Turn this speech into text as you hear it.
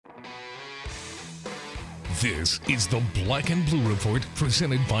This is the Black and Blue Report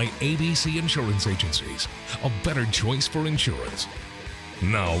presented by ABC Insurance Agencies, a better choice for insurance.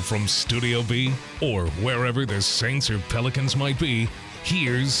 Now from Studio B, or wherever the Saints or Pelicans might be,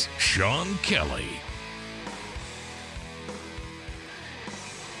 here's Sean Kelly.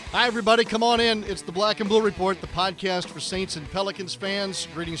 Hi, everybody. Come on in. It's the Black and Blue Report, the podcast for Saints and Pelicans fans.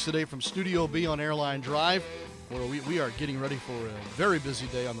 Greetings today from Studio B on Airline Drive, where we are getting ready for a very busy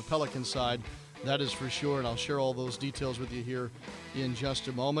day on the Pelicans side. That is for sure, and I'll share all those details with you here in just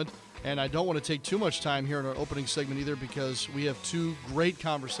a moment. And I don't want to take too much time here in our opening segment either, because we have two great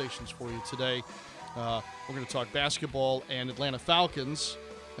conversations for you today. We're going to talk basketball and Atlanta Falcons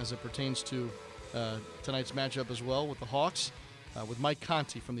as it pertains to tonight's matchup as well with the Hawks, with Mike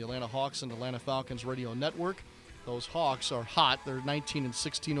Conti from the Atlanta Hawks and Atlanta Falcons Radio Network. Those Hawks are hot. They're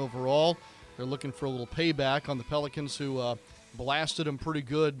 19-16 overall. They're looking for a little payback on the Pelicans, who blasted them pretty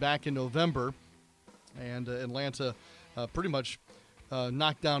good back in November. And Atlanta pretty much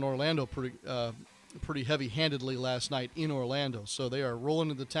knocked down Orlando pretty heavy-handedly last night in Orlando. So they are rolling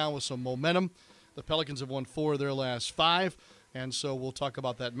into town with some momentum. The Pelicans have won 4 of their last 5. And so we'll talk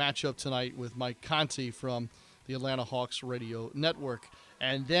about that matchup tonight with Mike Conti from the Atlanta Hawks Radio Network.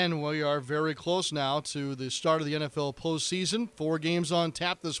 And then we are very close now to the start of the NFL postseason. 4 games on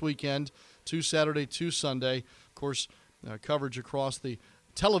tap this weekend, 2 Saturday, 2 Sunday. Of course, coverage across the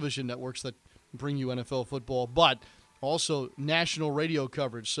television networks that bring you NFL football, but also national radio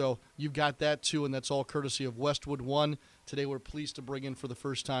coverage. So you've got that too, and that's all courtesy of Westwood One. Today we're pleased to bring in for the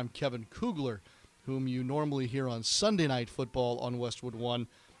first time Kevin Kugler, whom you normally hear on Sunday Night Football on Westwood One.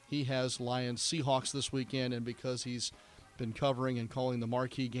 He has Lions Seahawks this weekend, and because he's been covering and calling the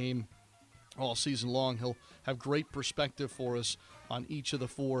marquee game all season long, he'll have great perspective for us on each of the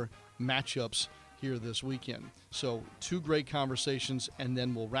 4 matchups here this weekend. So 2 great conversations, and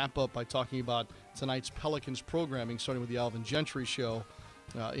then we'll wrap up by talking about tonight's Pelicans programming, starting with the Alvin Gentry Show,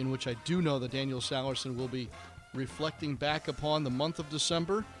 in which I do know that Daniel Sallerson will be reflecting back upon the month of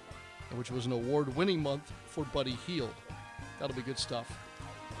December, which was an award-winning month for Buddy Hield. That'll be good stuff.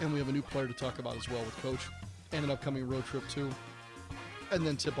 And we have a new player to talk about as well with Coach, and an upcoming road trip too. And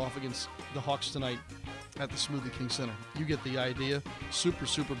then tip-off against the Hawks tonight at the Smoothie King Center. You get the idea. Super,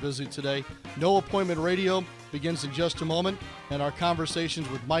 super busy today. No Appointment Radio begins in just a moment, and our conversations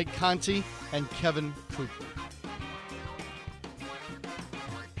with Mike Conti and Kevin Kugler.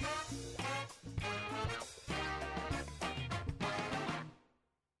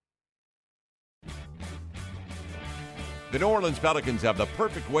 The New Orleans Pelicans have the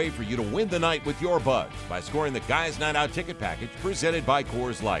perfect way for you to win the night with your buds by scoring the Guys Night Out ticket package presented by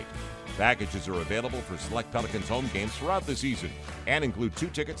Coors Light. Packages are available for select Pelicans home games throughout the season and include 2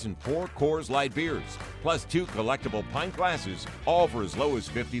 tickets and 4 Coors Light beers, plus 2 collectible pint glasses, all for as low as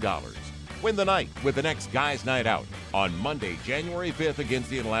 $50. Win the night with the next Guys Night Out on Monday, January 5th against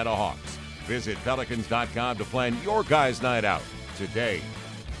the Atlanta Hawks. Visit Pelicans.com to plan your Guys Night Out today.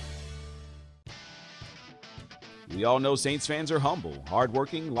 We all know Saints fans are humble,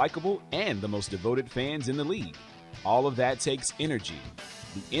 hardworking, likable, and the most devoted fans in the league. All of that takes energy.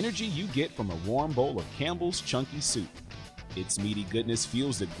 The energy you get from a warm bowl of Campbell's Chunky Soup. Its meaty goodness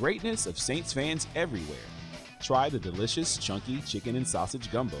fuels the greatness of Saints fans everywhere. Try the delicious Chunky Chicken and Sausage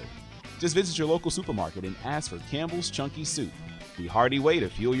Gumbo. Just visit your local supermarket and ask for Campbell's Chunky Soup, the hearty way to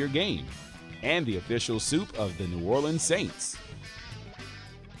fuel your game, and the official soup of the New Orleans Saints.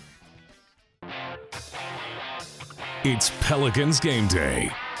 It's Pelicans game day.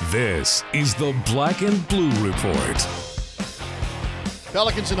 This is the Black and Blue Report.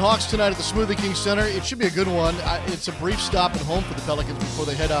 Pelicans and Hawks tonight at the Smoothie King Center. It should be a good one. It's a brief stop at home for the Pelicans before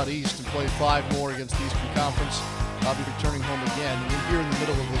they head out east and play 5 more against the Eastern Conference. I'll be returning home again. And we're here in the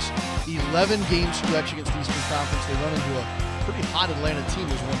middle of this 11-game stretch against the Eastern Conference. They run into a pretty hot Atlanta team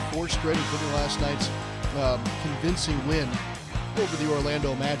who's won 4 straight, including last night's convincing win over the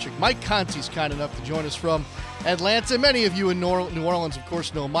Orlando Magic. Mike Conti's kind enough to join us from Atlanta. Many of you in New Orleans, of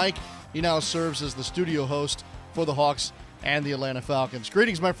course, know Mike. He now serves as the studio host for the Hawks and the Atlanta Falcons.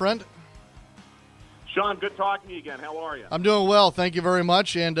 Greetings, my friend. Sean, good talking to you again. How are you? I'm doing well, thank you very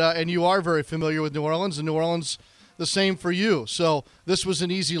much. And you are very familiar with New Orleans, and New Orleans the same for you. So this was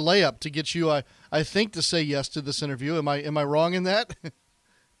an easy layup to get you, I think, to say yes to this interview. Am I wrong in that?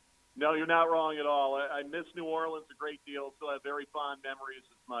 No, you're not wrong at all. I miss New Orleans a great deal. Still have very fond memories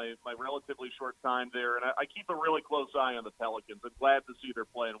of my relatively short time there. And I keep a really close eye on the Pelicans. I'm glad to see they're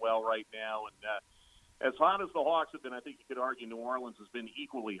playing well right now. And as hot as the Hawks have been, I think you could argue New Orleans has been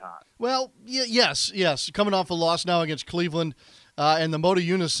equally hot. Well, yes. Coming off a loss now against Cleveland, and the Mota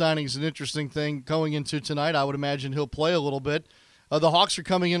Yunus signing is an interesting thing going into tonight. I would imagine he'll play a little bit. The Hawks are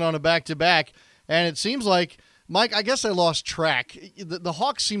coming in on a back-to-back. And it seems like, Mike, I guess I lost track. The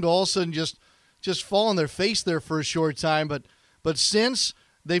Hawks seem to all of a sudden just fall on their face there for a short time, but since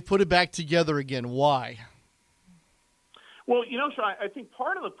they've put it back together again, why? Well, Sean, I think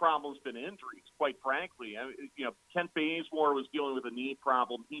part of the problem has been injuries, quite frankly. Kent Bazemore was dealing with a knee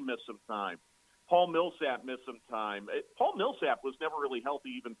problem. He missed some time. Paul Millsap missed some time. Paul Millsap was never really healthy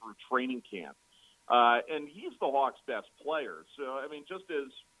even through training camp. And he's the Hawks' best player. So, just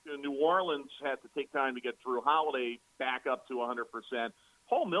as New Orleans had to take time to get Drew Holiday back up to 100%,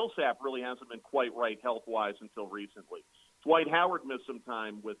 Paul Millsap really hasn't been quite right health-wise until recently. Dwight Howard missed some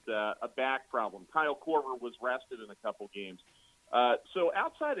time with a back problem. Kyle Korver was rested in a couple games. So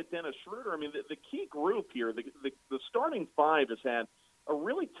outside of Dennis Schroeder, the key group here, the starting five has had a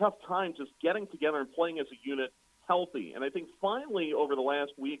really tough time just getting together and playing as a unit healthy. And I think finally over the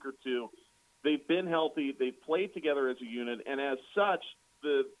last week or two, they've been healthy. They've played together as a unit. And as such,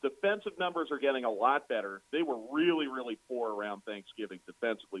 the defensive numbers are getting a lot better. They were really, really poor around Thanksgiving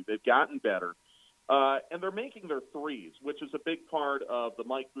defensively. They've gotten better. And they're making their threes, which is a big part of the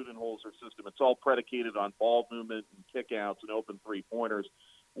Mike Budenholzer system. It's all predicated on ball movement and kickouts and open three-pointers.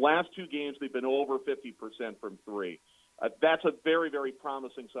 Last two games, they've been over 50% from three. That's a very, very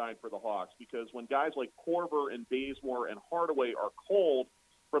promising sign for the Hawks because when guys like Korver and Bazemore and Hardaway are cold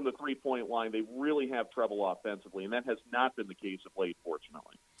from the three-point line, they really have trouble offensively, and that has not been the case of late,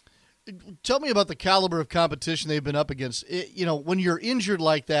 fortunately. Tell me about the caliber of competition they've been up against. When you're injured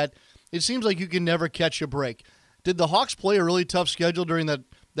like that, it seems like you can never catch a break. Did the Hawks play a really tough schedule during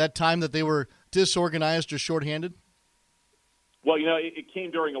that time that they were disorganized or shorthanded? Well, it came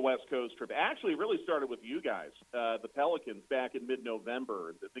during a West Coast trip. Actually, it really started with you guys, the Pelicans, back in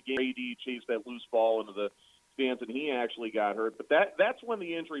mid-November. The game AD chased that loose ball into the stands, and he actually got hurt. But that's when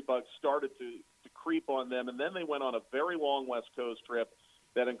the injury bug started to creep on them, and then they went on a very long West Coast trip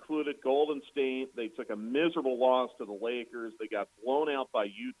that included Golden State. They took a miserable loss to the Lakers. They got blown out by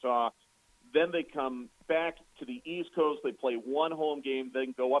Utah. Then they come back to the East Coast. They play one home game,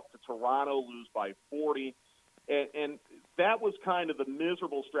 then go up to Toronto, lose by 40. And that was kind of the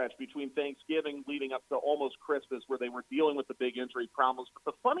miserable stretch between Thanksgiving leading up to almost Christmas where they were dealing with the big injury problems.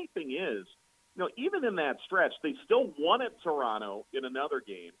 But the funny thing is, even in that stretch, they still won at Toronto in another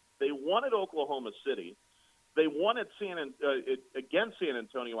game. They won at Oklahoma City. They won at against San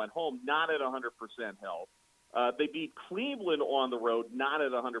Antonio at home, not at 100% health. They beat Cleveland on the road, not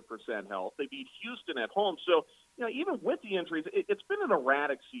at 100% health. They beat Houston at home. So, even with the injuries, it's been an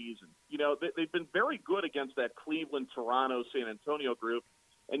erratic season. They've been very good against that Cleveland, Toronto, San Antonio group,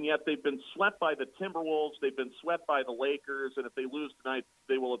 and yet they've been swept by the Timberwolves. They've been swept by the Lakers, and if they lose tonight,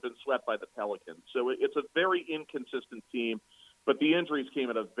 they will have been swept by the Pelicans. So it's a very inconsistent team. But the injuries came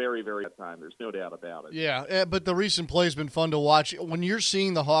at a very, very bad time. There's no doubt about it. Yeah, but the recent play has been fun to watch. When you're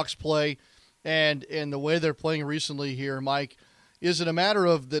seeing the Hawks play and the way they're playing recently here, Mike, is it a matter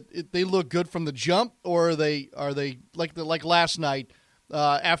of that they look good from the jump, or are they like last night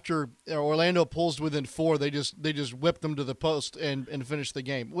after Orlando pulls within 4, they just whip them to the post and finish the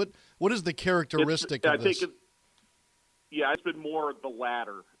game? What is the characteristic of this? It's been more the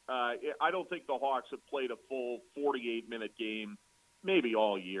latter. I don't think the Hawks have played a full 48-minute game maybe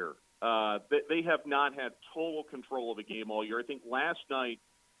all year. They have not had total control of the game all year. I think last night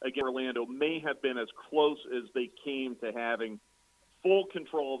against Orlando may have been as close as they came to having full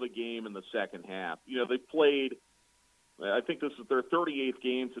control of the game in the second half. They played, I think this is their 38th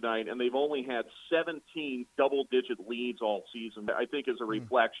game tonight, and they've only had 17 double-digit leads all season. I think is a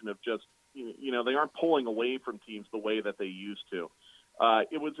reflection of just, they aren't pulling away from teams the way that they used to.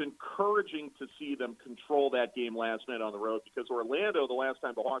 It was encouraging to see them control that game last night on the road because Orlando, the last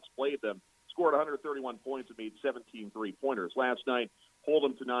time the Hawks played them, scored 131 points and made 17 three-pointers. Last night, hold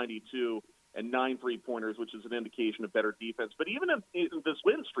them to 92 and 9 three-pointers, which is an indication of better defense. But even in this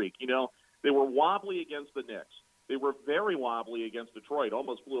win streak, they were wobbly against the Knicks. They were very wobbly against Detroit,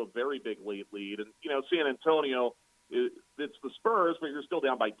 almost blew a very big lead. And, San Antonio, it's the Spurs, but you're still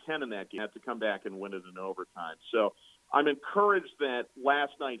down by 10 in that game. You have to come back and win it in overtime. So I'm encouraged that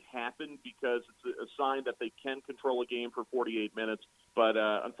last night happened because it's a sign that they can control a game for 48 minutes. But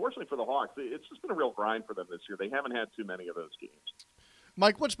unfortunately for the Hawks, it's just been a real grind for them this year. They haven't had too many of those games.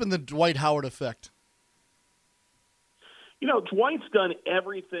 Mike, what's been the Dwight Howard effect? Dwight's done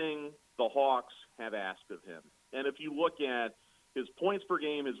everything the Hawks have asked of him. And if you look at his points per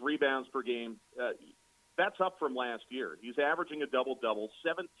game, his rebounds per game, that's up from last year. He's averaging a double-double,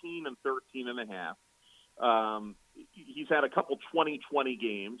 17 and 13 and a half. He's had a couple 20-20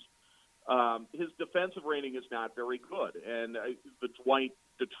 games. His defensive rating is not very good, and the Dwight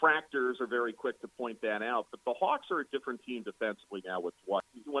detractors are very quick to point that out. But the Hawks are a different team defensively now with Dwight.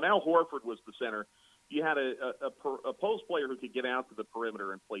 When Al Horford Stafford was the center, you had a post player who could get out to the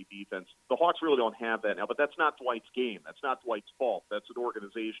perimeter and play defense. The Hawks really don't have that now, but that's not Dwight's game. That's not Dwight's fault. That's an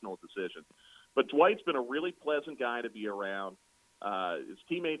organizational decision. But Dwight's been a really pleasant guy to be around. His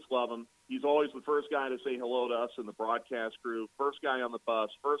teammates love him. He's always the first guy to say hello to us in the broadcast crew, first guy on the bus,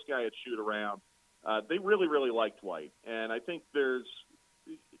 first guy at shoot around. They really, really like Dwight. And I think there's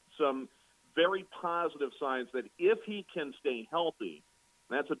some very positive signs that if he can stay healthy,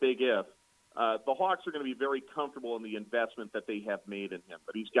 and that's a big if, the Hawks are going to be very comfortable in the investment that they have made in him,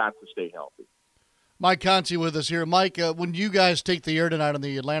 but he's got to stay healthy. Mike Conti with us here. Mike, when you guys take the air tonight on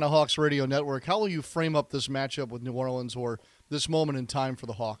the Atlanta Hawks radio network, how will you frame up this matchup with New Orleans or this moment in time for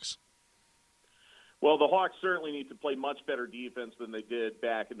the Hawks? Well, the Hawks certainly need to play much better defense than they did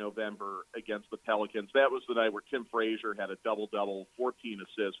back in November against the Pelicans. That was the night where Tim Frazier had a double-double, 14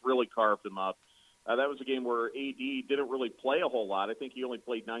 assists, really carved him up. That was a game where AD didn't really play a whole lot. I think he only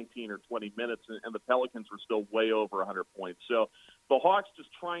played 19 or 20 minutes, and the Pelicans were still way over 100 points. So the Hawks just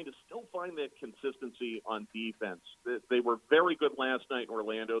trying to still find that consistency on defense. They were very good last night in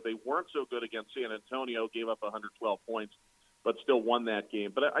Orlando. They weren't so good against San Antonio, gave up 112 points, but still won that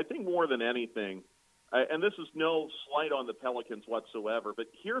game. But I think more than anything, and this is no slight on the Pelicans whatsoever, but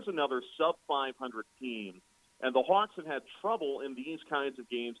here's another sub-500 team. And the Hawks have had trouble in these kinds of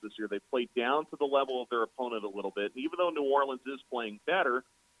games this year. They've played down to the level of their opponent a little bit. And even though New Orleans is playing better,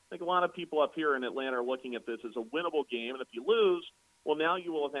 I think a lot of people up here in Atlanta are looking at this as a winnable game. And if you lose, well, now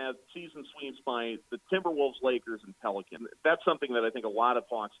you will have had season sweeps by the Timberwolves, Lakers, and Pelicans. That's something that I think a lot of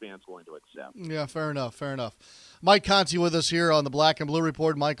Hawks fans are going to accept. Yeah, fair enough. Mike Conti with us here on the Black and Blue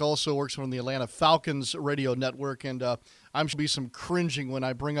Report. Mike also works from the Atlanta Falcons radio network, and I'm sure there'll be some cringing when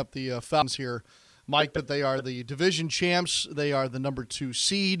I bring up the Falcons here, Mike, but they are the division champs. They are the number 2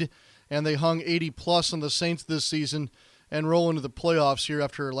 seed, and they hung 80-plus on the Saints this season and roll into the playoffs here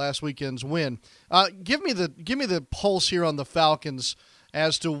after last weekend's win. Give me the pulse here on the Falcons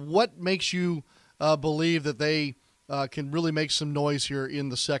as to what makes you believe that they can really make some noise here in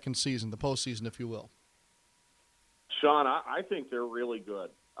the second season, the postseason, if you will. Sean, I think they're really good.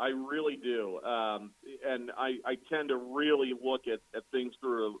 I really do. And I tend to really look at things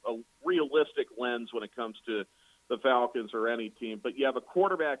through a realistic lens when it comes to the Falcons or any team. But you have a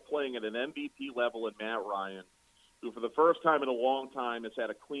quarterback playing at an MVP level in Matt Ryan, who for the first time in a long time has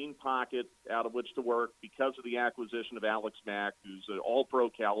had a clean pocket out of which to work because of the acquisition of Alex Mack, who's an all-pro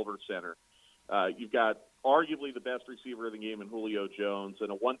caliber center. You've got arguably the best receiver in the game in Julio Jones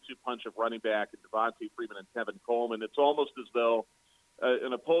and a 1-2 punch of running back in Devontae Freeman and Tevin Coleman. It's almost as though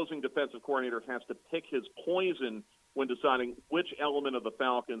an opposing defensive coordinator has to pick his poison when deciding which element of the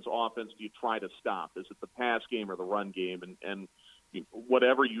Falcons' offense do you try to stop. Is it the pass game or the run game? And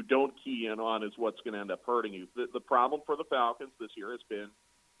whatever you don't key in on is what's going to end up hurting you. The problem for the Falcons this year has been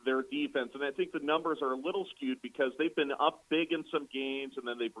their defense, and I think the numbers are a little skewed because they've been up big in some games, and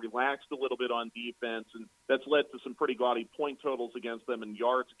then they've relaxed a little bit on defense, and that's led to some pretty gaudy point totals against them and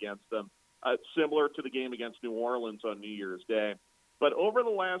yards against them, similar to the game against New Orleans on New Year's Day. But over the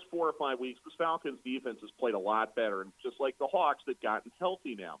last 4 or 5 weeks, the Falcons' defense has played a lot better. And just like the Hawks, they've gotten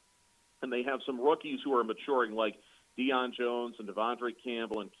healthy now. And they have some rookies who are maturing, like Deion Jones and Devondre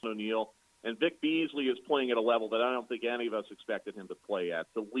Campbell and Ken O'Neal. And Vic Beasley is playing at a level that I don't think any of us expected him to play at,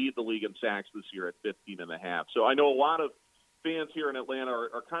 to lead the league in sacks this year at 15.5. So I know a lot of fans here in Atlanta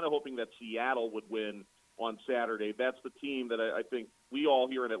are kind of hoping that Seattle would win on Saturday. That's the team that I think we all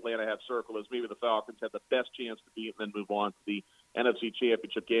here in Atlanta have circled as maybe the Falcons have the best chance to beat and then move on to the NFC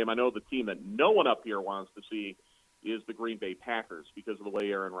Championship game. I know the team that no one up here wants to see is the Green Bay Packers because of the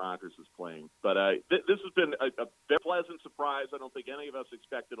way Aaron Rodgers is playing. But this has been a very pleasant surprise. I don't think any of us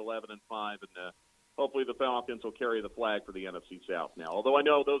expected 11-5, and hopefully the Falcons will carry the flag for the NFC South now. Although I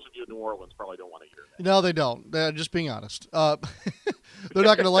know those of you in New Orleans probably don't want to hear that. No, they don't. Just being honest. They're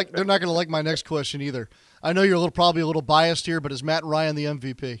not going to like. They're not going to like my next question either. I know you're probably a little biased here, but is Matt Ryan the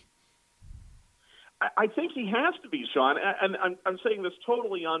MVP? I think he has to be, Sean, and I'm saying this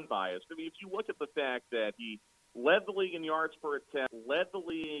totally unbiased. I mean, if you look at the fact that he led the league in yards per attempt, led the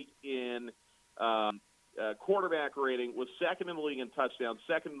league in quarterback rating, was second in the league in touchdowns,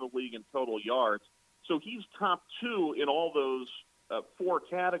 second in the league in total yards. So he's top 2 in all those 4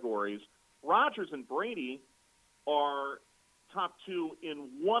 categories. Rodgers and Brady are top 2 in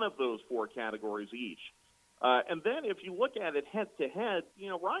one of those 4 categories each. And then if you look at it head-to-head,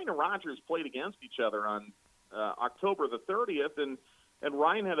 Ryan and Rodgers played against each other on October the 30th, and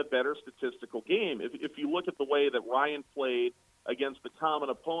Ryan had a better statistical game. If you look at the way that Ryan played against the common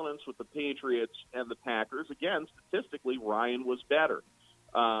opponents with the Patriots and the Packers, again, statistically, Ryan was better.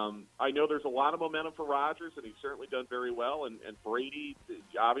 I know there's a lot of momentum for Rodgers, and he's certainly done very well. And Brady,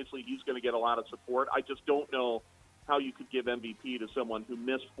 obviously, he's going to get a lot of support. I just don't know how you could give MVP to someone who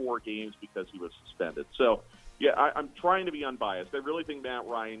missed 4 games because he was suspended. So, yeah, I'm trying to be unbiased. I really think Matt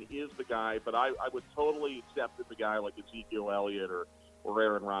Ryan is the guy, but I would totally accept if a guy like Ezekiel Elliott or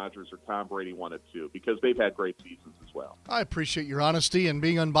Aaron Rodgers or Tom Brady wanted to, because they've had great seasons as well. I appreciate your honesty and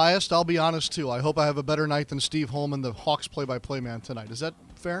being unbiased. I'll be honest, too. I hope I have a better night than Steve Holman, the Hawks play-by-play man, tonight. Is that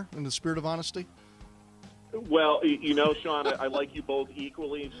fair in the spirit of honesty? Well, Sean, I like you both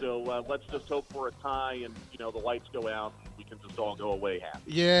equally, so let's just hope for a tie and, the lights go out and we can just all go away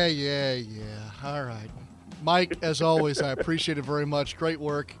happy. Yeah. All right. Mike, as always, I appreciate it very much. Great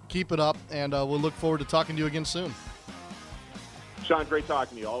work. Keep it up, and we'll look forward to talking to you again soon. Sean, great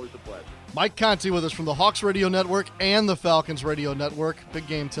talking to you. Always a pleasure. Mike Conti with us from the Hawks Radio Network and the Falcons Radio Network. Big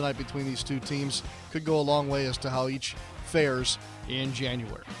game tonight between these two teams. Could go a long way as to how each fares in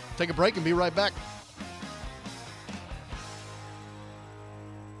January. Take a break and be right back.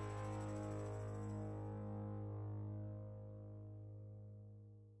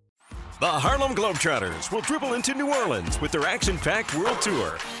 The Harlem Globetrotters will dribble into New Orleans with their action-packed World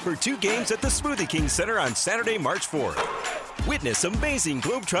Tour for 2 games at the Smoothie King Center on Saturday, March 4th. Witness amazing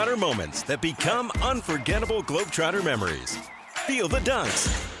Globetrotter moments that become unforgettable Globetrotter memories. Feel the dunks.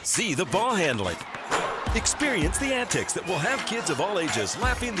 See the ball handling. Experience the antics that will have kids of all ages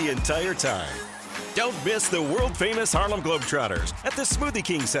laughing the entire time. Don't miss the world-famous Harlem Globetrotters at the Smoothie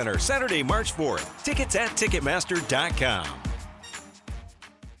King Center Saturday, March 4th. Tickets at Ticketmaster.com.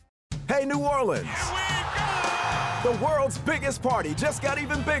 Hey, New Orleans! The world's biggest party just got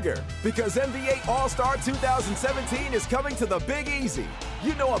even bigger because NBA All-Star 2017 is coming to the Big Easy.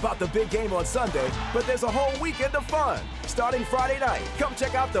 You know about the big game on Sunday, but there's a whole weekend of fun. Starting Friday night, come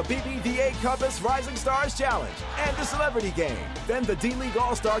check out the BBVA Compass Rising Stars Challenge and the Celebrity Game. Then the D-League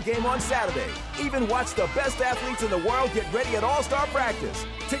All-Star Game on Saturday. Even watch the best athletes in the world get ready at All-Star practice.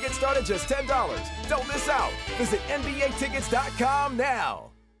 Tickets start at just $10. Don't miss out. Visit NBAtickets.com now.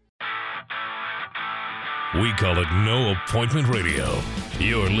 We call it No Appointment Radio.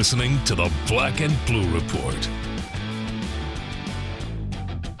 You're listening to the Black and Blue Report.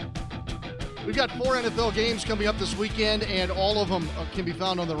 We've got 4 NFL games coming up this weekend, and all of them can be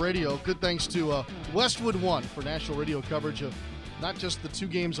found on the radio. Good thanks to Westwood One for national radio coverage of not just the 2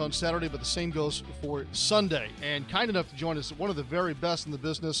 games on Saturday, but the same goes for Sunday. And kind enough to join us, one of the very best in the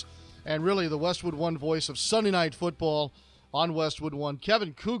business, and really the Westwood One voice of Sunday Night Football on Westwood One.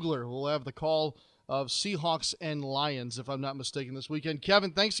 Kevin Kugler will have the call of Seahawks and Lions, if I'm not mistaken, this weekend.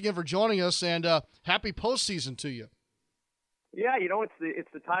 Kevin, thanks again for joining us, and happy postseason to you. Yeah, it's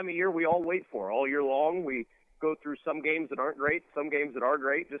the time of year we all wait for. All year long, we go through some games that aren't great, some games that are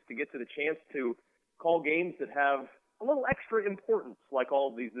great, just to get to the chance to call games that have a little extra importance, like all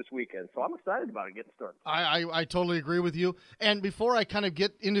of these this weekend. So I'm excited about it getting started. I totally agree with you. And before I kind of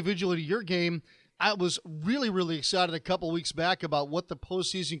get individually to your game, I was really, really excited a couple weeks back about what the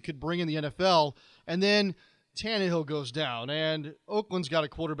postseason could bring in the NFL, and then Tannehill goes down, and Oakland's got a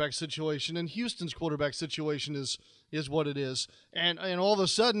quarterback situation, and Houston's quarterback situation is what it is. And all of a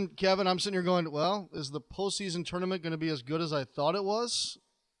sudden, Kevin, I'm sitting here going, well, is the postseason tournament going to be as good as I thought it was?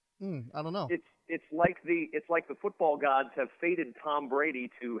 I don't know. It's like the football gods have fated Tom Brady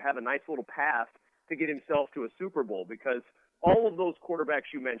to have a nice little path to get himself to a Super Bowl, because all of those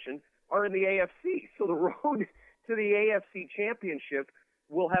quarterbacks you mentioned are in the AFC. So the road to the AFC Championship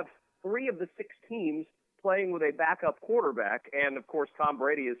will have 3 of the 6 teams playing with a backup quarterback. And, of course, Tom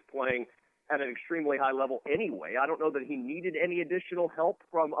Brady is playing at an extremely high level anyway. I don't know that he needed any additional help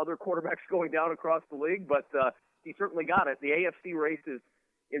from other quarterbacks going down across the league, but he certainly got it. The AFC race is,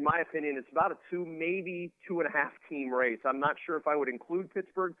 in my opinion, it's about a 2, maybe 2.5 team race. I'm not sure if I would include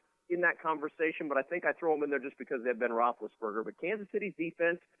Pittsburgh in that conversation, but I think I throw them in there just because they have Ben Roethlisberger. But Kansas City's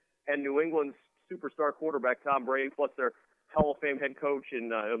defense and New England's superstar quarterback Tom Brady, plus their Hall of Fame head coach and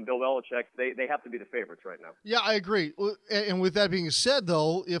Bill Belichick, they have to be the favorites right now. Yeah, I agree. And with that being said,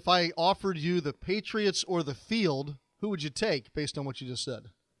 though, if I offered you the Patriots or the field, who would you take based on what you just said?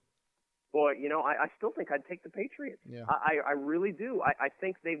 Boy, I still think I'd take the Patriots. Yeah. I really do. I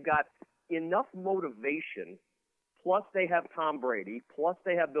think they've got enough motivation. Plus, they have Tom Brady. Plus,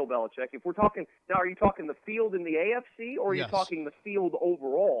 they have Bill Belichick. If we're talking now, are you talking the field in the AFC, or are you talking the field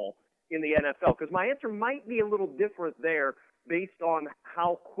overall in the NFL? Because my answer might be a little different there, based on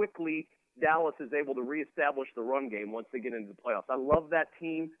how quickly Dallas is able to reestablish the run game once they get into the playoffs. I love that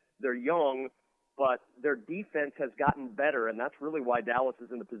team. They're young, but their defense has gotten better, and that's really why Dallas is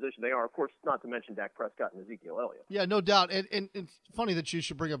in the position they are. Of course, not to mention Dak Prescott and Ezekiel Elliott. Yeah, no doubt. And it's funny that you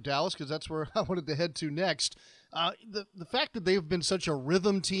should bring up Dallas because that's where I wanted to head to next. The fact that they've been such a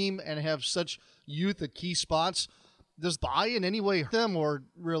rhythm team and have such youth at key spots, does buy in any way hurt them, or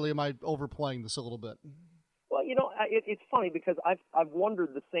really am I overplaying this a little bit? Well, it's funny because I've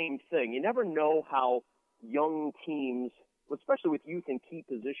wondered the same thing. You never know how young teams, especially with youth in key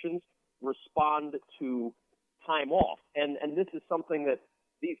positions, respond to time off. And this is something that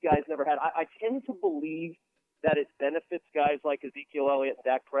these guys never had. I tend to believe that it benefits guys like Ezekiel Elliott,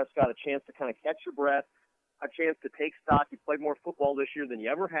 Dak Prescott, a chance to kind of catch your breath, a chance to take stock. You've played more football this year than you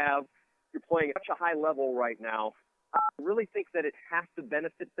ever have. You're playing at such a high level right now. I really think that it has to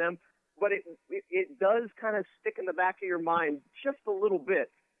benefit them, but it does kind of stick in the back of your mind just a little bit.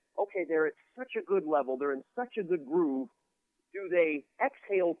 Okay, they're at such a good level. They're in such a good groove. Do they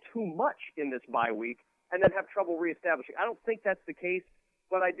exhale too much in this bye week and then have trouble reestablishing? I don't think that's the case,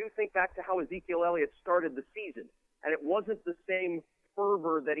 but I do think back to how Ezekiel Elliott started the season, and it wasn't the same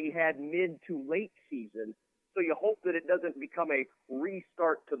fervor that he had mid to late season. So you hope that it doesn't become a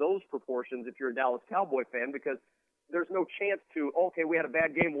restart to those proportions if you're a Dallas Cowboy fan, because there's no chance to, okay, we had a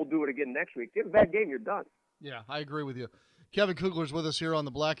bad game, we'll do it again next week. If you have a bad game, you're done. Yeah, I agree with you. Kevin Kugler's with us here on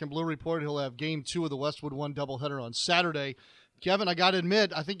the Black and Blue Report. He'll have Game 2 of the Westwood One doubleheader on Saturday. Kevin, I got to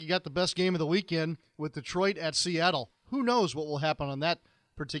admit, I think you got the best game of the weekend with Detroit at Seattle. Who knows what will happen on that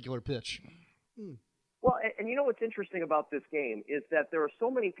particular pitch? Well, and you know what's interesting about this game is that there are so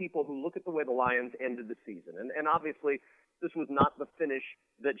many people who look at the way the Lions ended the season. And obviously, this was not the finish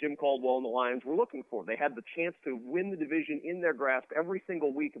that Jim Caldwell and the Lions were looking for. They had the chance to win the division in their grasp every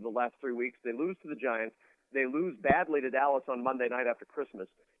single week of the last 3 weeks. They lose to the Giants. They lose badly to Dallas on Monday night after Christmas.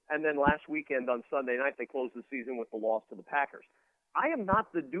 And then last weekend on Sunday night, they closed the season with the loss to the Packers. I am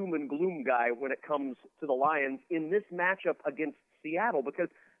not the doom and gloom guy when it comes to the Lions in this matchup against Seattle, because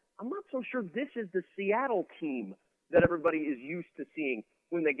I'm not so sure this is the Seattle team that everybody is used to seeing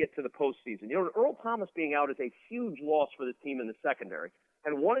when they get to the postseason. You know, Earl Thomas being out is a huge loss for this team in the secondary.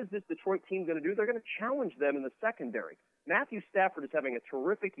 And what is this Detroit team going to do? They're going to challenge them in the secondary. Matthew Stafford is having a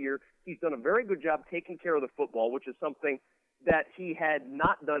terrific year. He's done a very good job taking care of the football, which is something that he had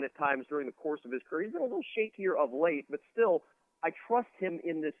not done at times during the course of his career. He's been a little shakier of late, but still, I trust him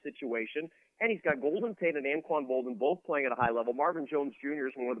in this situation. And he's got Golden Tate and Anquan Boldin both playing at a high level. Marvin Jones Jr.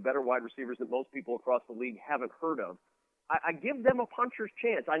 is one of the better wide receivers that most people across the league haven't heard of. I give them a puncher's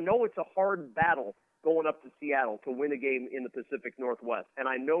chance. I know it's a hard battle going up to Seattle to win a game in the Pacific Northwest. And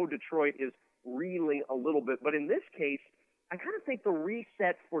I know Detroit is reeling a little bit. But in this case, I kind of think the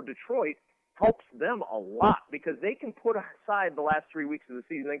reset for Detroit helps them a lot, because they can put aside the last 3 weeks of the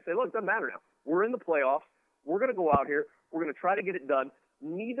season. They can say, look, it doesn't matter now. We're in the playoffs. We're going to go out here. We're going to try to get it done.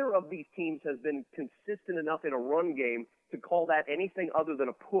 Neither of these teams has been consistent enough in a run game to call that anything other than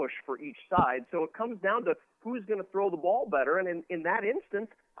a push for each side. So it comes down to who's going to throw the ball better. And in that instance,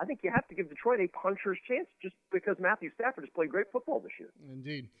 I think you have to give Detroit a puncher's chance just because Matthew Stafford has played great football this year.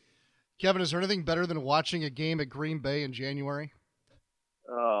 Indeed. Kevin, is there anything better than watching a game at Green Bay in January?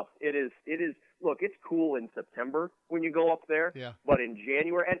 It is. Look, it's cool in September when you go up there. Yeah. But in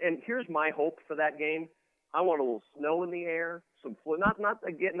January, and here's my hope for that game. I want a little snow in the air,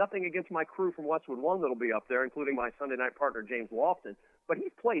 nothing against my crew from Westwood One that'll be up there, including my Sunday night partner, James Lofton. But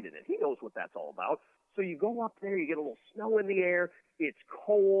he's played in it. He knows what that's all about. So you go up there, you get a little snow in the air. It's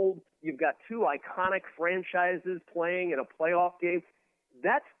cold. You've got two iconic franchises playing in a playoff game.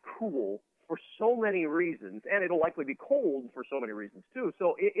 That's cool for so many reasons, and it'll likely be cold for so many reasons too.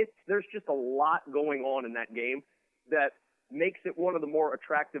 So there's just a lot going on in that game that makes it one of the more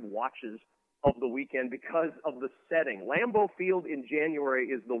attractive watches of the weekend because of the setting. Lambeau Field in January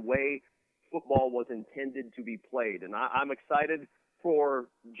is the way football was intended to be played, and I'm excited for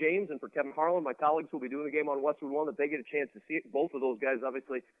James and for Kevin Harlan, my colleagues who will be doing the game on Westwood One, that they get a chance to see it. Both of those guys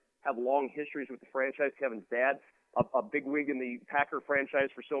obviously have long histories with the franchise. Kevin's dad, a bigwig in the Packer franchise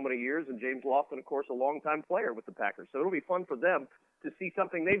for so many years, and James Lofton, of course, a longtime player with the Packers. So it'll be fun for them to see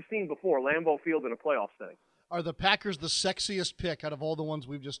something they've seen before, Lambeau Field in a playoff setting. Are the Packers the sexiest pick out of all the ones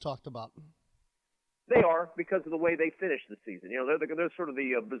we've just talked about? They are, because of the way they finished the season. You know, they're sort of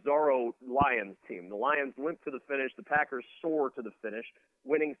the bizarro Lions team. The Lions limp to the finish. The Packers soar to the finish,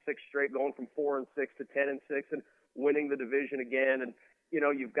 winning 6 straight, going from 4-6 to 10-6, and winning the division again. And, you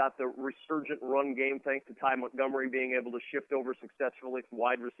know, you've got the resurgent run game thanks to Ty Montgomery being able to shift over successfully from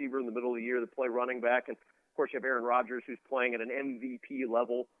wide receiver in the middle of the year to play running back. And, of course, you have Aaron Rodgers, who's playing at an MVP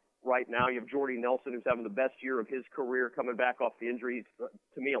level right now. You have Jordy Nelson, who's having the best year of his career coming back off the injury. He's,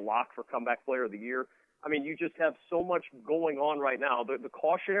 to me, a lock for comeback player of the year. I mean, you just have so much going on right now. The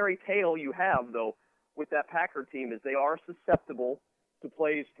cautionary tale you have, though, with that Packer team is they are susceptible to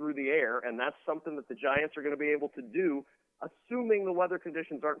plays through the air, and that's something that the Giants are going to be able to do, assuming the weather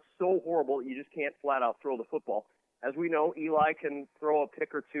conditions aren't so horrible that you just can't flat out throw the football. As we know, Eli can throw a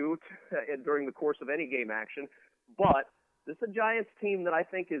pick or two during the course of any game action, but this is a Giants team that I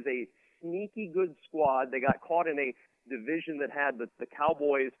think is a sneaky good squad. They got caught in a division that had the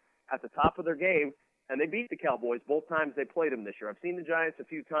Cowboys at the top of their game, and they beat the Cowboys both times they played them this year. I've seen the Giants a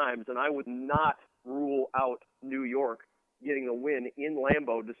few times, and I would not rule out New York getting a win in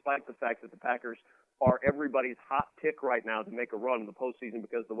Lambeau, despite the fact that the Packers are everybody's hot pick right now to make a run in the postseason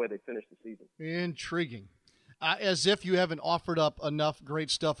because of the way they finished the season. Intriguing. As if you haven't offered up enough great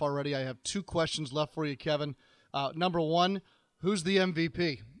stuff already, I have 2 questions left for you, Kevin. Number 1, who's the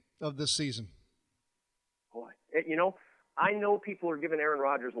MVP of this season? Boy, I know people are giving Aaron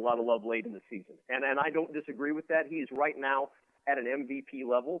Rodgers a lot of love late in the season, and I don't disagree with that. He's right now at an MVP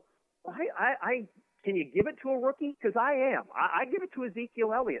level. Can you give it to a rookie? Because I am. I give it to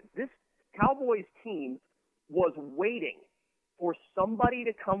Ezekiel Elliott. This Cowboys team was waiting for somebody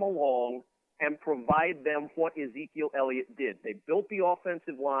to come along and provide them what Ezekiel Elliott did. They built the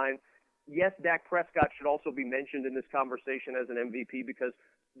offensive line. Yes, Dak Prescott should also be mentioned in this conversation as an MVP because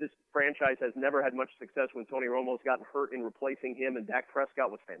this franchise has never had much success when Tony Romo's gotten hurt in replacing him, and Dak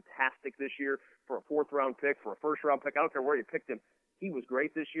Prescott was fantastic this year for a 4th-round pick, for a 1st-round pick. I don't care where you picked him. He was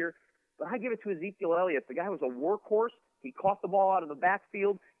great this year. But I give it to Ezekiel Elliott. The guy was a workhorse. He caught the ball out of the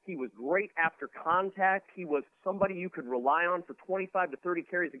backfield. He was great after contact. He was somebody you could rely on for 25 to 30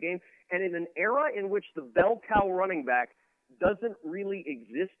 carries a game. And in an era in which the bell cow running back doesn't really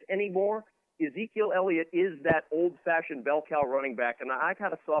exist anymore, Ezekiel Elliott is that old-fashioned bell cow running back. And I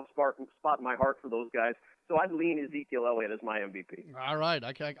got a soft spot in my heart for those guys. So I'd lean Ezekiel Elliott as my MVP. All right.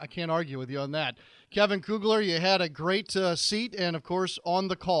 I can't argue with you on that. Kevin Kugler, you had a great seat and, of course, on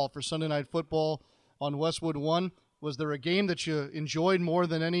the call for Sunday Night Football on Westwood One. Was there a game that you enjoyed more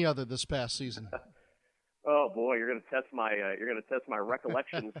than any other this past season? Oh boy, you're going to test my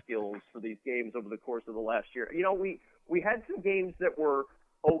recollection skills for these games over the course of the last year. We had some games that were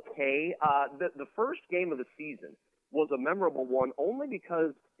okay. The first game of the season was a memorable one only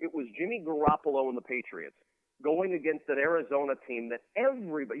because it was Jimmy Garoppolo and the Patriots going against an Arizona team that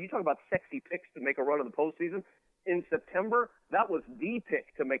everybody, you talk about sexy picks to make a run in the postseason. In September, that was the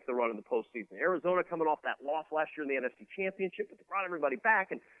pick to make the run in the postseason. Arizona coming off that loss last year in the NFC Championship, but they brought everybody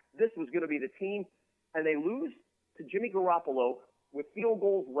back, and this was going to be the team. And they lose to Jimmy Garoppolo with field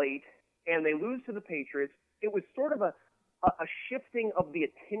goals late, and they lose to the Patriots. It was sort of a shifting of the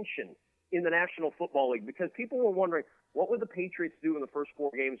attention in the National Football League because people were wondering, what would the Patriots do in the first 4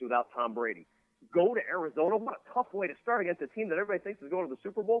 games without Tom Brady? Go to Arizona? What a tough way to start against a team that everybody thinks is going to the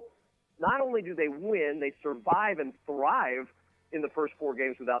Super Bowl. Not only do they win, they survive and thrive in the first 4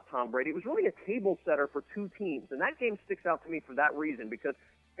 games without Tom Brady. It was really a table setter for 2 teams, and that game sticks out to me for that reason because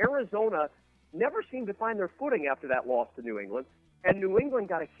Arizona never seemed to find their footing after that loss to New England, and New England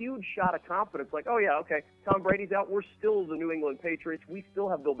got a huge shot of confidence, like, oh yeah, okay, Tom Brady's out, we're still the New England Patriots, we still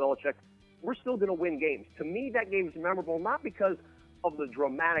have Bill Belichick, we're still going to win games. To me, that game is memorable not because of the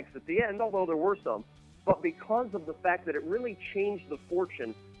dramatics at the end, although there were some, but because of the fact that it really changed the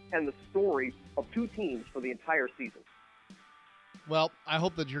fortune and the story of 2 teams for the entire season. Well, I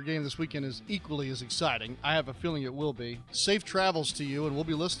hope that your game this weekend is equally as exciting. I have a feeling it will be. Safe travels to you, and we'll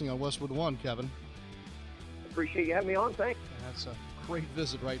be listening on Westwood One, Kevin. Appreciate you having me on. Thanks. That's a great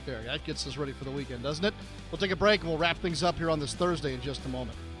visit right there. That gets us ready for the weekend, doesn't it? We'll take a break, and we'll wrap things up here on this Thursday in just a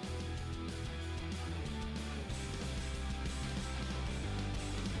moment.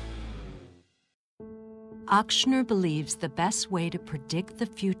 Ochsner believes the best way to predict the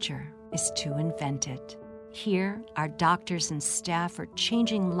future is to invent it. Here, our doctors and staff are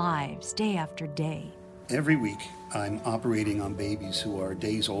changing lives day after day. Every week, I'm operating on babies who are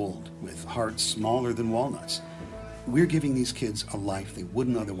days old with hearts smaller than walnuts. We're giving these kids a life they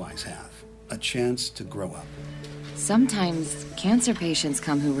wouldn't otherwise have, a chance to grow up. Sometimes cancer patients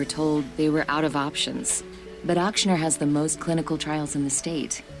come who were told they were out of options, but Ochsner has the most clinical trials in the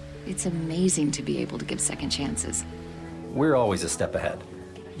state. It's amazing to be able to give second chances. We're always a step ahead,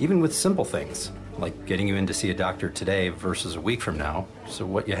 even with simple things, like getting you in to see a doctor today versus a week from now, so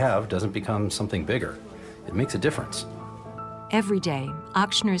what you have doesn't become something bigger. It makes a difference. Every day,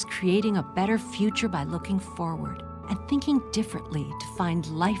 Ochsner is creating a better future by looking forward and thinking differently to find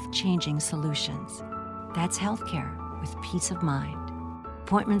life-changing solutions. That's healthcare with peace of mind.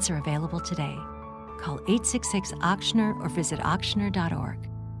 Appointments are available today. Call 866-OCHSNER or visit ochsner.org.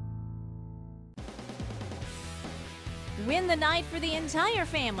 Win the night for the entire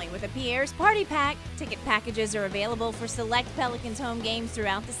family with a Pierre's Party Pack. Ticket packages are available for select Pelicans home games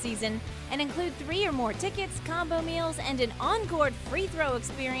throughout the season and include 3 or more tickets, combo meals, and an on-court free throw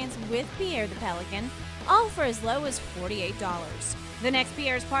experience with Pierre the Pelican, all for as low as $48. The next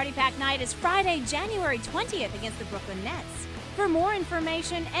Pierre's Party Pack night is Friday, January 20th against the Brooklyn Nets. For more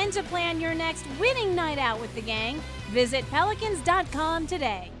information and to plan your next winning night out with the gang, visit Pelicans.com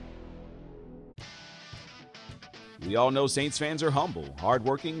today. We all know Saints fans are humble,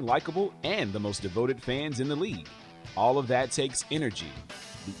 hardworking, likable, and the most devoted fans in the league. All of that takes energy.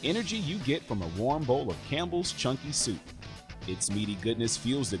 The energy you get from a warm bowl of Campbell's Chunky Soup. Its meaty goodness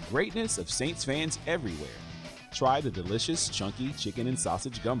fuels the greatness of Saints fans everywhere. Try the delicious Chunky Chicken and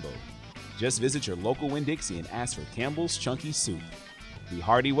Sausage Gumbo. Just visit your local Winn-Dixie and ask for Campbell's Chunky Soup, the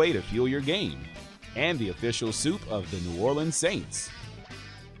hearty way to fuel your game, and the official soup of the New Orleans Saints.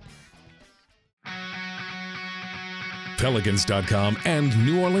 Pelicans.com and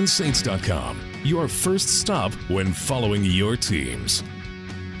NewOrleansSaints.com. Your first stop when following your teams.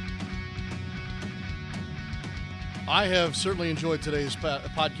 I have certainly enjoyed today's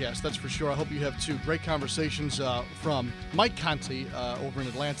podcast, that's for sure. I hope you have too. Great conversations from Mike Conti over in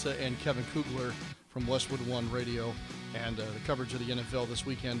Atlanta and Kevin Kugler from Westwood One Radio, and the coverage of the NFL this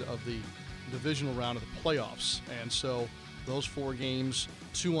weekend of the divisional round of the playoffs. And so those 4 games,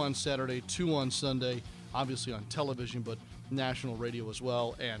 2 on Saturday, 2 on Sunday, obviously on television, but national radio as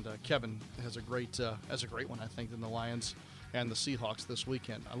well. And Kevin has a great one, I think, than the Lions and the Seahawks this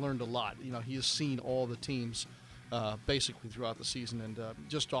weekend. I learned a lot. You know, he has seen all the teams basically throughout the season, and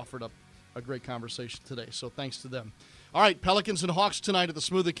just offered up a great conversation today. So thanks to them. All right, Pelicans and Hawks tonight at the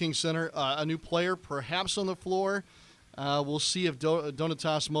Smoothie King Center. A new player perhaps on the floor. We'll see if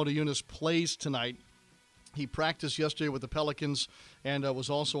Donatas Motiejunas plays tonight. He practiced yesterday with the Pelicans and was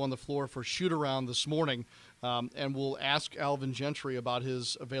also on the floor for shoot-around this morning. And we'll ask Alvin Gentry about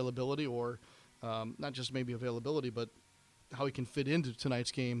his availability, or not just maybe availability, but how he can fit into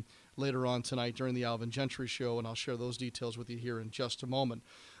tonight's game later on tonight during the Alvin Gentry show, and I'll share those details with you here in just a moment.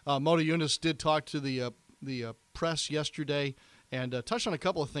 Motiejunas did talk to the press yesterday and touched on a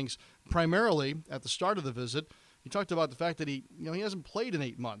couple of things. Primarily, at the start of the visit, he talked about the fact that he hasn't played in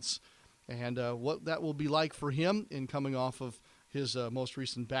 8 months, and what that will be like for him in coming off of his most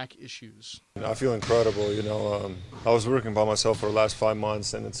recent back issues. I feel incredible. I was working by myself for the last 5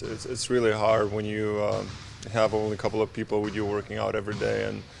 months, and it's really hard when you have only a couple of people with you working out every day,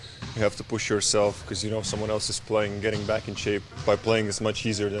 and you have to push yourself because someone else is playing. Getting back in shape by playing is much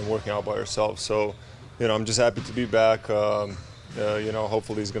easier than working out by yourself. So, I'm just happy to be back.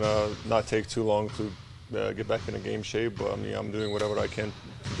 Hopefully it's gonna not take too long to get back in a game shape. But I'm doing whatever I can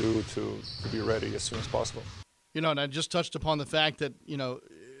do to be ready as soon as possible. And I just touched upon the fact that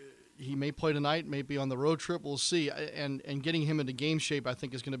he may play tonight, may be on the road trip. We'll see. And getting him into game shape, I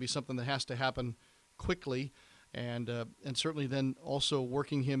think, is going to be something that has to happen quickly. And certainly then also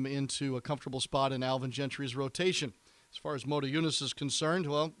working him into a comfortable spot in Alvin Gentry's rotation. As far as Motiejunas is concerned,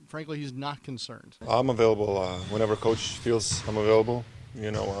 well, frankly, he's not concerned. I'm available whenever coach feels I'm available.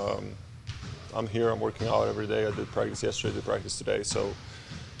 I'm here. I'm working out every day. I did practice yesterday, did practice today. So,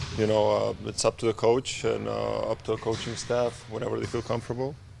 it's up to the coach and up to the coaching staff. Whenever they feel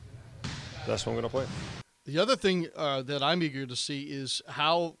comfortable, that's when I'm going to play. The other thing that I'm eager to see is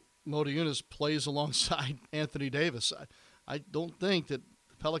how Motiejunas plays alongside Anthony Davis. I don't think that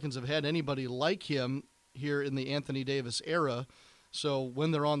the Pelicans have had anybody like him here in the Anthony Davis era. So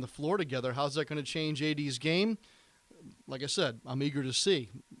when they're on the floor together, how's that going to change AD's game? Like I said, I'm eager to see.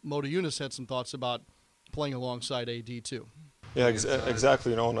 Motiejunas had some thoughts about playing alongside AD too. Yeah,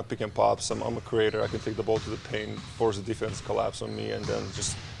 exactly. On a pick and pops, I'm a creator. I can take the ball to the paint, force the defense to collapse on me, and then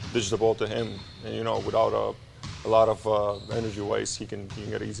just dish the ball to him. And without a lot of energy waste, he can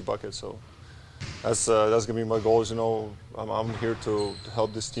get an easy bucket. So that's gonna be my goals. I'm here to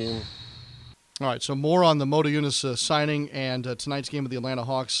help this team. All right, so more on the Motiejunas signing and tonight's game of the Atlanta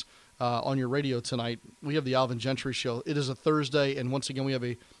Hawks on your radio tonight. We have the Alvin Gentry show. It is a Thursday, and once again we have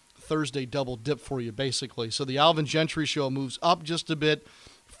a Thursday double dip for you, basically. So the Alvin Gentry show moves up just a bit,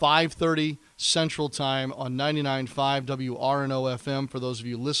 5:30 Central Time on 99.5 WRNO FM. For those of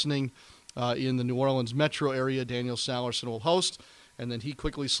you listening in the New Orleans metro area, Daniel Salerson will host, and then he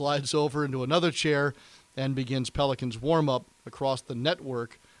quickly slides over into another chair and begins Pelicans warm-up across the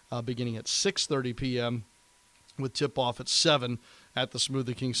network beginning at 6:30 p.m. with tip-off at 7 at the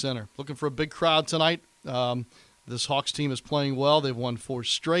Smoothie King Center. Looking for a big crowd tonight. This Hawks team is playing well. They've won 4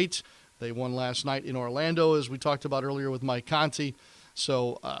 straight. They won last night in Orlando, as we talked about earlier with Mike Conti.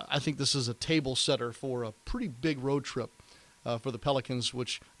 So I think this is a table setter for a pretty big road trip for the Pelicans,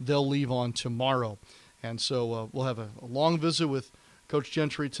 which they'll leave on tomorrow. And so we'll have a long visit with Coach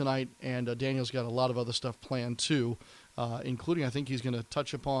Gentry tonight, and Daniel's got a lot of other stuff planned too, including I think he's going to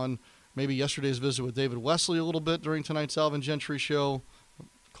touch upon maybe yesterday's visit with David Wesley a little bit during tonight's Alvin Gentry show,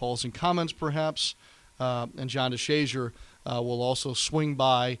 calls and comments perhaps, and John DeShazier will also swing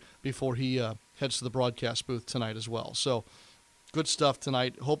by before he heads to the broadcast booth tonight as well. So good stuff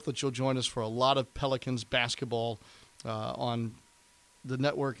tonight. Hope that you'll join us for a lot of Pelicans basketball on the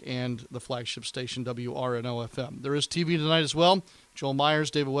network and the flagship station WRNO-FM. There is TV tonight as well. Joel Myers,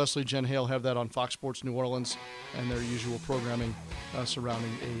 David Wesley, Jen Hale have that on Fox Sports New Orleans and their usual programming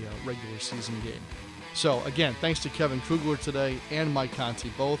surrounding a regular season game. So, again, thanks to Kevin Kugler today and Mike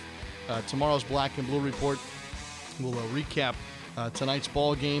Conti both. Tomorrow's Black and Blue Report will recap tonight's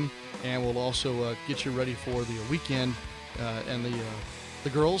ball game, and we'll also get you ready for the weekend and the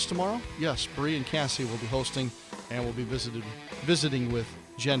girls tomorrow. Yes, Bree and Cassie will be hosting, and we'll be visiting with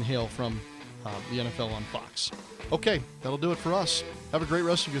Jen Hale from the NFL on Fox. Okay, that'll do it for us. Have a great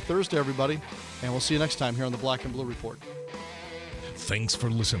rest of your Thursday, everybody, and we'll see you next time here on the Black and Blue Report. Thanks for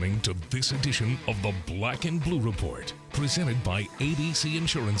listening to this edition of the Black and Blue Report, presented by ABC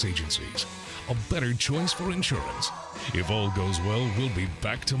Insurance Agencies. A better choice for insurance. If all goes well, we'll be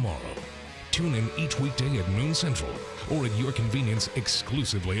back tomorrow. Tune in each weekday at noon Central, or at your convenience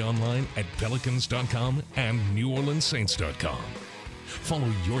exclusively online at Pelicans.com and NewOrleansSaints.com.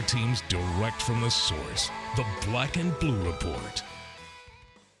 Follow your teams direct from the source, the Black and Blue Report.